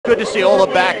to see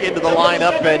Ola back into the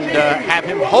lineup and have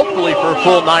him hopefully for a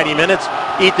full 90 minutes.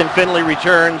 Ethan Finley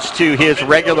returns to his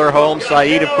regular home.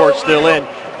 Saeed, of course, still in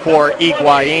for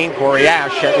Higuain. Corey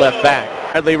Ash at left back.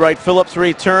 Bradley Wright Phillips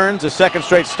returns, a second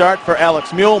straight start for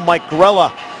Alex Mule. Mike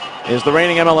Grella is the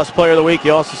reigning MLS Player of the Week.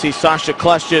 You also see Sasha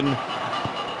Kleshtin,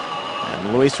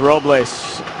 and Luis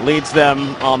Robles leads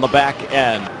them on the back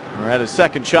end. We had his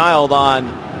second child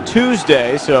on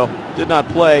Tuesday, so did not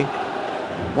play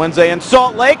Wednesday in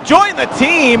Salt Lake. Joined the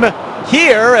team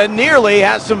here and nearly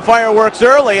has some fireworks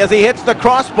early as he hits the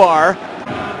crossbar.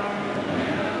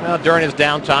 Well, during his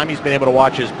downtime, he's been able to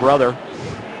watch his brother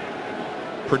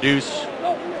produce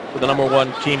for the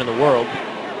 #1 team in the world.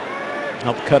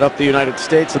 Helped cut up the United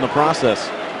States in the process.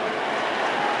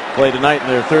 Play tonight in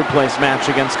their third place match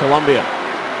against Colombia.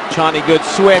 Chani, good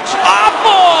switch.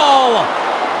 Awful!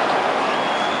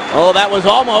 Oh, that was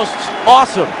almost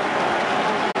awesome.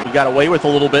 We got away with a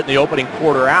little bit in the opening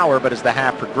quarter hour, but as the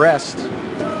half progressed,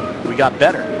 we got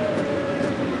better.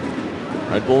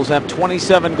 Red Bulls have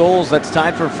 27 goals. That's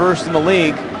tied for first in the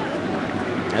league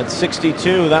at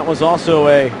 62. That was also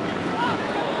a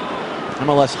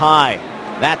MLS high.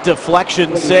 That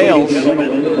deflection sails.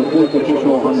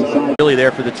 Really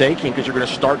there for the taking because you're going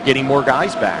to start getting more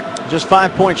guys back. Just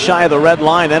 5 points shy of the red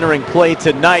line entering play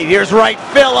tonight. Here's Wright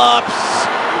Phillips.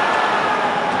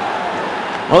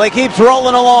 Well, he keeps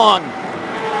rolling along.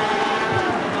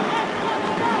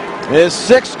 His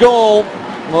 6th goal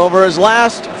over his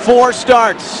last 4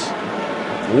 starts.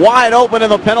 Wide open in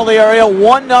the penalty area.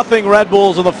 1-0 Red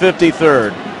Bulls in the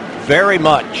 53rd. Very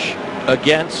much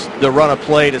against the run of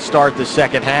play to start the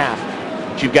second half.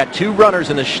 But you've got 2 runners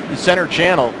in the center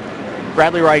channel,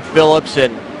 Bradley Wright Phillips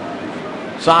and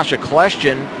Sasha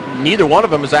Kleshtin. Neither one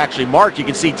of them is actually marked. You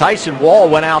can see Tyson Wall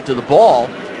went out to the ball.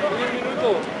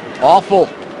 Awful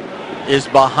is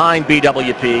behind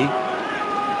BWP.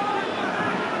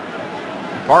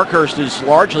 Parkhurst is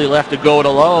largely left to go it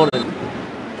alone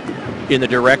in the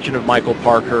direction of Michael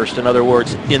Parkhurst. In other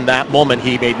words, in that moment,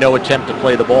 he made no attempt to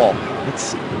play the ball.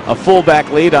 It's a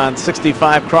fullback lead on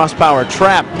 65 cross-power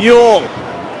trap. Mule!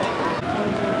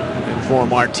 And for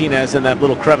Martinez in that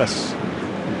little crevice.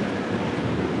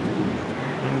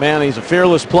 Man, he's a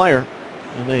fearless player,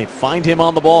 and they find him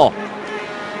on the ball.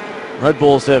 Red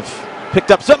Bulls have picked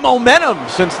up some momentum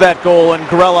since that goal, and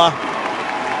Grella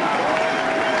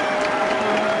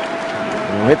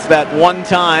hits that one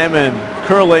time and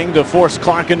curling to force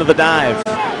Clark into the dive.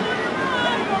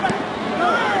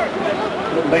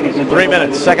 3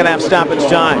 minutes, second half stoppage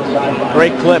time.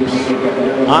 Great clips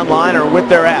online or with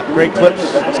their app. Great clips.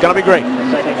 It's going to be great.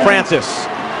 Francis,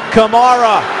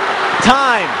 Kamara,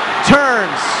 time,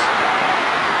 turns.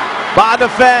 Ba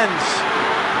defends.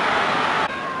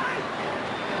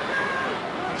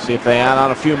 See if they add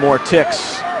on a few more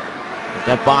ticks.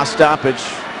 That Ba stoppage.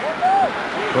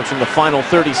 Approaching the final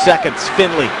 30 seconds.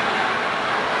 Finley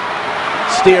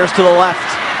steers to the left.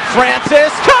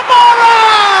 Francis,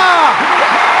 Kamara!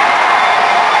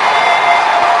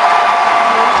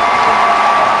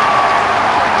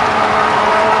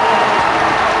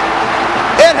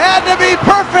 It had to be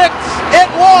perfect. It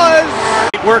was.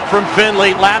 Great work from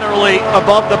Finley, laterally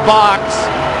above the box.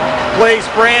 Plays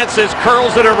Francis,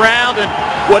 curls it around, and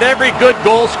what every good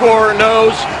goal scorer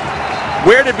knows,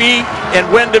 where to be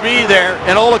and when to be there,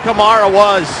 and Ola Kamara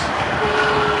was.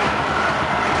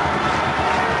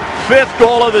 5th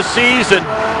goal of the season.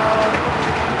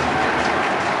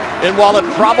 And while it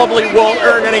probably won't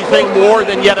earn anything more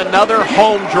than yet another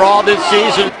home draw this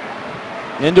season.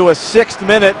 Into a 6th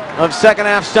minute of second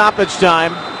half stoppage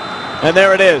time, and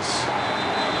there it is.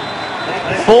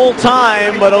 Full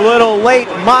time, but a little late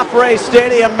MAPFRE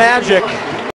Stadium magic.